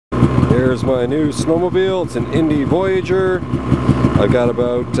There's my new snowmobile. It's an Indy Voyager. I've got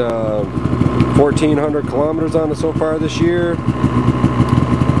about 1,400 kilometers on it so far this year.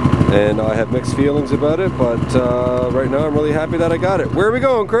 And I have mixed feelings about it, but right now I'm really happy that I got it. Where are we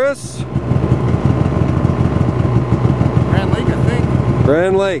going, Chris? Grand Lake, I think.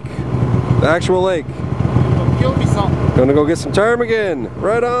 Grand Lake. The actual lake. Kill me something. Gonna go get some ptarmigan.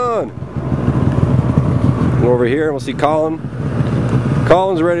 Right on. And over here, we'll see Colin.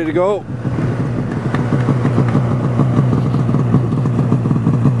 Colin's ready to go.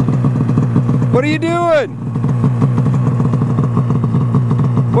 What are you doing?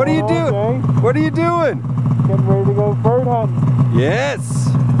 What are you doing? What are you doing? Getting ready to go bird hunting. Yes!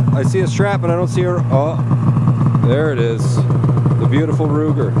 I see a strap and I don't see her. Oh, there it is. The beautiful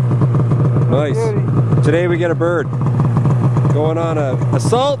Ruger. Nice. Today we get a bird. Going on a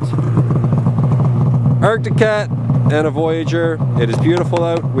assault, Arctic Cat, and a Voyager. It is beautiful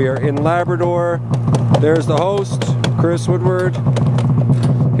out. We are in Labrador. There's the host, Chris Woodward.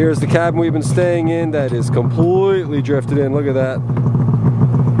 Here's the cabin we've been staying in that is completely drifted in. Look at that.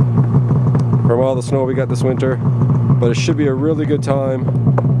 From all the snow we got this winter. But it should be a really good time.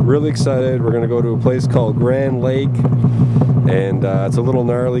 Really excited. We're gonna go to a place called Grand Lake. And it's a little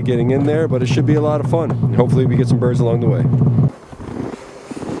gnarly getting in there, but it should be a lot of fun. Hopefully we get some birds along the way.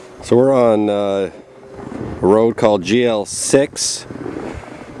 So we're on a road called GL6.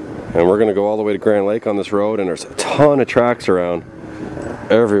 And we're gonna go all the way to Grand Lake on this road, and there's a ton of tracks around.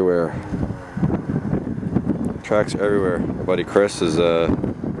 Everywhere. Tracks everywhere. My buddy Chris is trying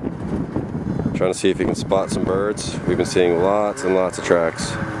to see if he can spot some birds. We've been seeing lots and lots of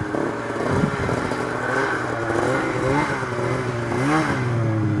tracks.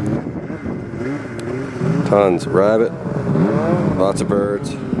 Tons of rabbit, lots of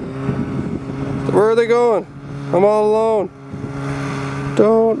birds. Where are they going? I'm all alone.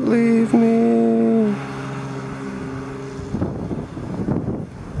 Don't leave me.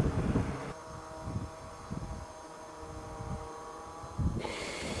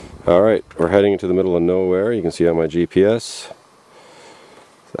 Alright, we're heading into the middle of nowhere. You can see on my GPS.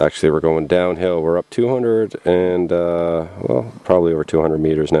 Actually, we're going downhill. We're up 200 and, well, probably over 200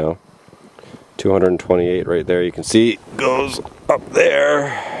 meters now. 228 right there. You can see it goes up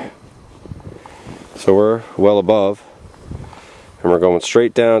there. So we're well above. And we're going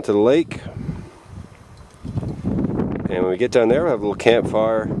straight down to the lake. And when we get down there, we'll have a little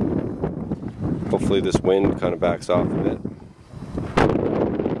campfire. Hopefully this wind kind of backs off a bit.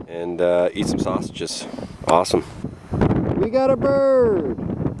 And eat some sausages. Awesome. We got a bird!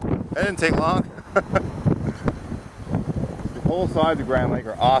 That didn't take long. The whole sides of Grand Lake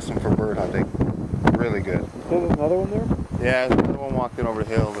are awesome for bird hunting. Really good. There's another one there? Yeah, there's another one walked in over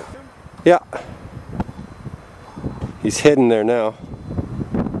the hill. But... Yeah. He's hidden there now.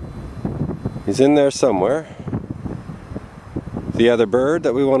 He's in there somewhere. The other bird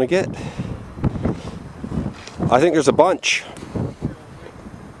that we want to get. I think there's a bunch.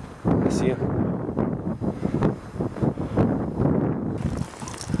 I see him.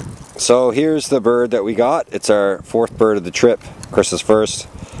 So here's the bird that we got. It's our fourth bird of the trip. Chris's first.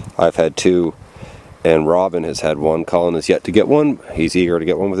 I've had two, and Robin has had one. Colin has yet to get one. He's eager to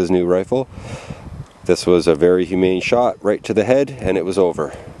get one with his new rifle. This was a very humane shot right to the head, and it was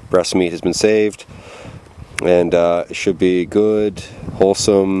over. Breast meat has been saved, and it should be good,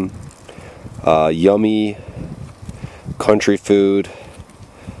 wholesome, yummy country food.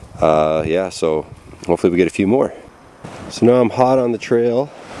 Yeah, so hopefully we get a few more. So now I'm hot on the trail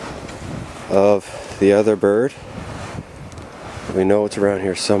of the other bird. We know it's around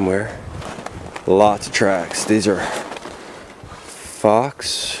here somewhere. Lots of tracks. These are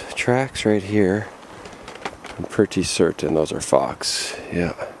fox tracks right here. I'm pretty certain those are fox.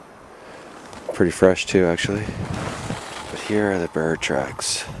 Yeah. Pretty fresh too, actually. But here are the bird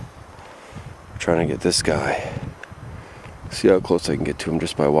tracks. I'm trying to get this guy. See how close I can get to him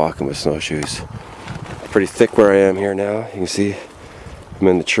just by walking with snowshoes. Pretty thick where I am here now. You can see I'm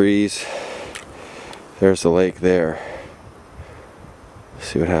in the trees. There's the lake there.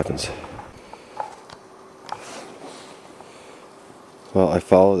 See what happens. Well, I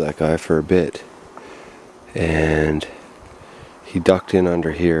followed that guy for a bit, and he ducked in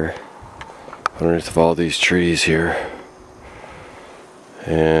under here, underneath of all these trees here,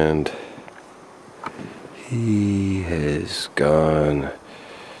 and he has gone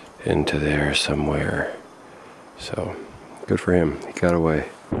into there somewhere. So, good for him. He got away.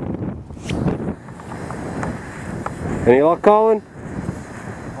 Any luck, Colin?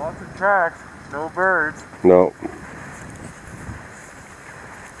 Lots of tracks, no birds. No.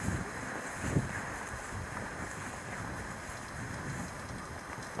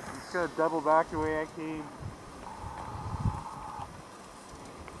 just gonna double back the way I came.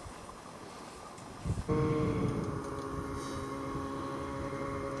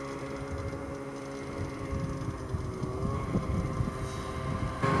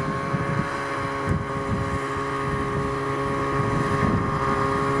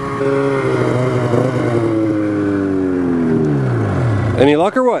 Any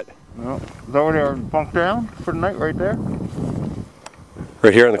luck or what? No. Is that where they're bunked down for the night right there?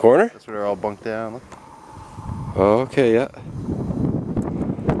 Right here in the corner? That's where they're all bunked down. Look. Okay, yeah.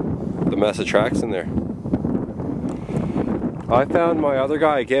 The mess of tracks in there. I found my other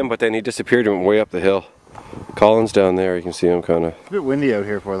guy again, but then he disappeared and went way up the hill. Colin's down there, you can see him kind of. It's a bit windy out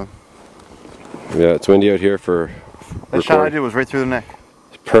here for them. Yeah, it's windy out here for That shot I did was right through the neck.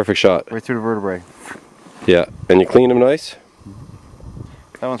 Perfect shot. Right through the vertebrae. Yeah, and you clean them nice?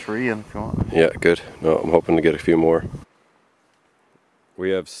 That one's for Ian if you want. Yeah, good. No, I'm hoping to get a few more. We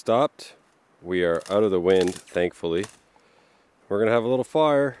have stopped. We are out of the wind, thankfully. We're going to have a little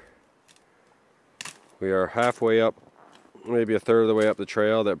fire. We are halfway up, maybe a third of the way up the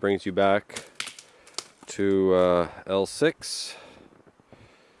trail that brings you back to L6.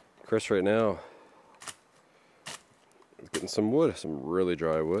 Chris right now is getting some wood, some really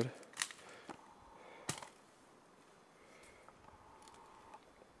dry wood.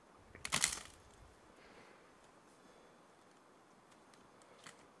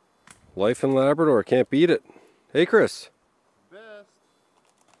 Life in Labrador, can't beat it. Hey Chris. Best.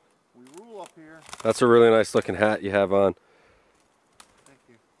 We rule up here. That's a really nice looking hat you have on. Thank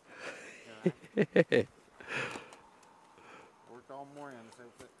you. Yeah. Worked all morning on this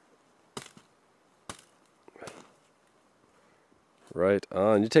outfit. Right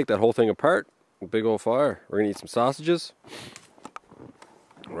on. You take that whole thing apart. Big old fire. We're gonna eat some sausages.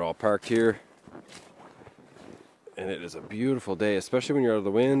 We're all parked here. And it is a beautiful day, especially when you're out of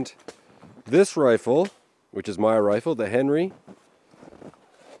the wind. This rifle, which is my rifle, the Henry,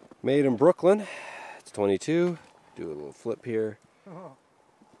 made in Brooklyn. It's 22. Do a little flip here. I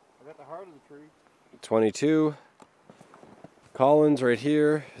got the heart of the tree. 22. Collins right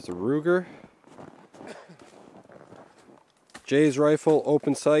here is a Ruger. Jay's rifle,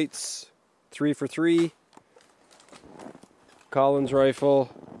 open sights, 3 for 3. Collins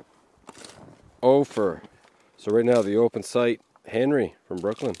rifle, Ofer. So right now the open sight Henry from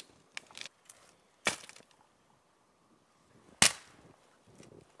Brooklyn.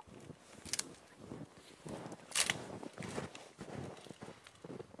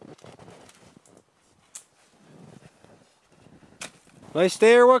 Nice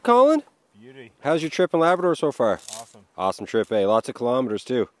day or what, Colin? Beauty. How's your trip in Labrador so far? Awesome. Awesome trip, eh? Lots of kilometers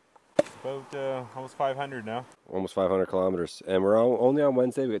too. About almost 500 now. Almost 500 kilometers. And we're only on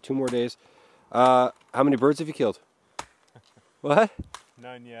Wednesday. We got 2 more days. How many birds have you killed? What?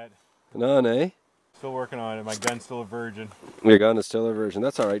 None yet. None, eh? Still working on it. My gun's still a virgin. Your gun is still a virgin.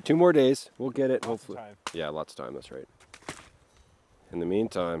 That's all right. 2 more days. We'll get it. Lots hopefully. of time. Yeah, lots of time. That's right. In the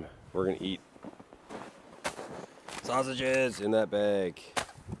meantime, we're gonna eat sausages in that bag.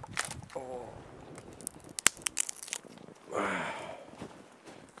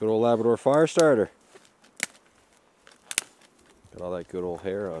 Good old Labrador fire starter. Got all that good old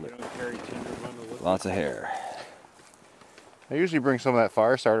hair on it. Lots of hair. I usually bring some of that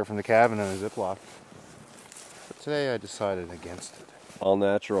fire starter from the cabin in a Ziploc. But today I decided against it. All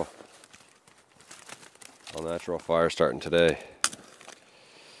natural. All natural fire starting today.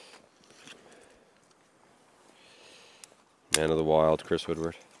 Man of the wild, Chris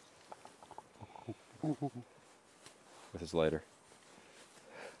Woodward. With his lighter.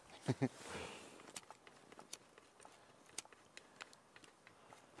 Oh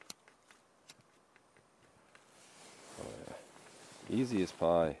yeah. Easy as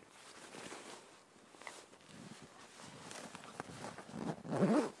pie.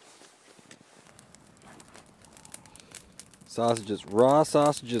 Sausages, raw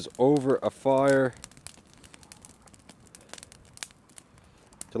sausages over a fire.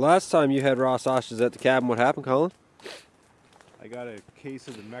 The last time you had raw sausages at the cabin, what happened, Colin? I got a case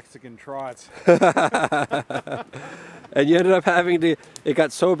of the Mexican trots. And you ended up having to, it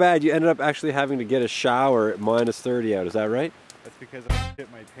got so bad you ended up actually having to get a shower at minus 30 out, is that right? That's because I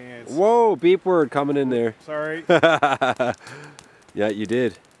shit my pants. Whoa, beep word coming in there. Sorry. Yeah, you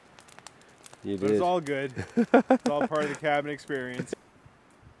did. You But did. it's all good. It's all part of the cabin experience.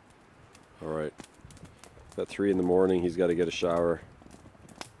 All right. At 3 in the morning, he's got to get a shower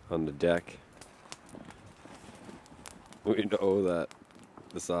on the deck. We know that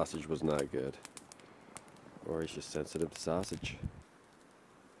the sausage was not good. Or he's just sensitive to sausage.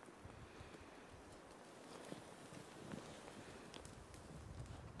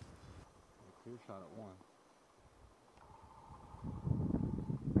 earshot at one.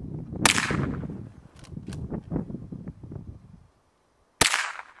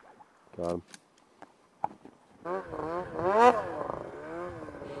 Got him.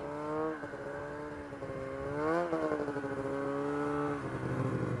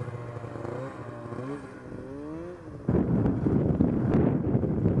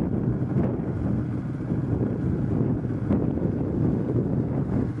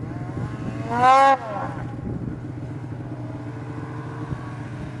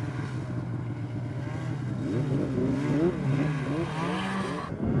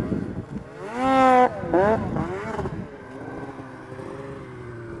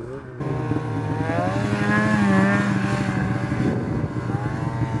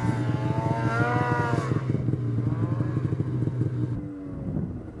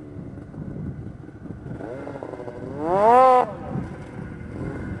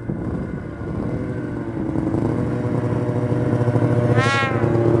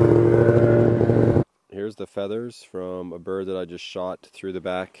 Here's the feathers from a bird that I just shot through the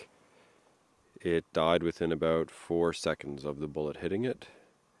back. It died within about 4 seconds of the bullet hitting it,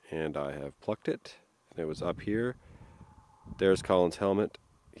 and I have plucked it, and it was up here. There's Colin's helmet.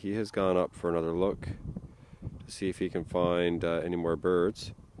 He has gone up for another look to see if he can find any more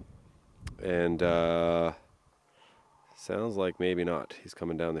birds, and sounds like maybe not. He's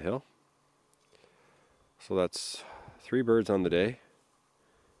coming down the hill. So that's 3 birds on the day,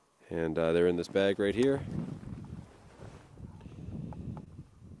 and they're in this bag right here.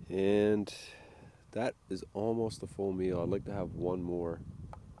 And that is almost a full meal. I'd like to have one more.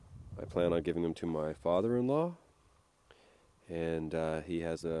 I plan on giving them to my father-in-law, and he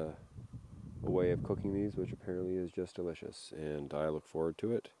has a way of cooking these which apparently is just delicious, and I look forward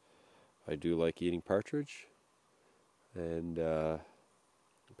to it. I do like eating partridge, and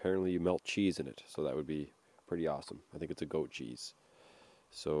apparently you melt cheese in it, so that would be pretty awesome. I think it's a goat cheese.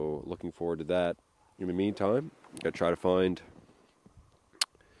 So looking forward to that. In the meantime, I'm going to try to find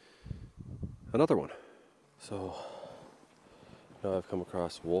another one. So now I've come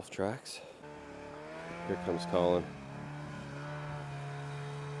across wolf tracks. Here comes Colin.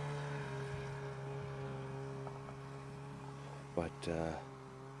 But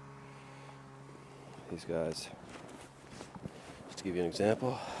these guys, just to give you an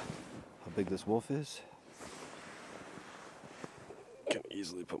example how big this wolf is, I can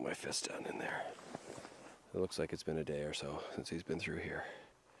easily put my fist down in there. It looks like it's been a day or so since he's been through here.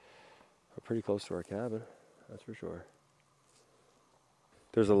 We're pretty close to our cabin, that's for sure.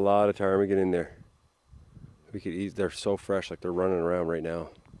 There's a lot of ptarmigan in there. We could eat. They're so fresh, like they're running around right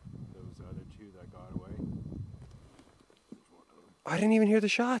now. Those other 2 that got away. I didn't even hear the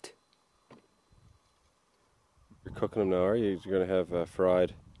shot. You're cooking them now, are you? You're gonna have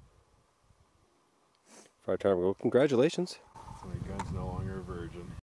fried ptarmigan. Well, congratulations.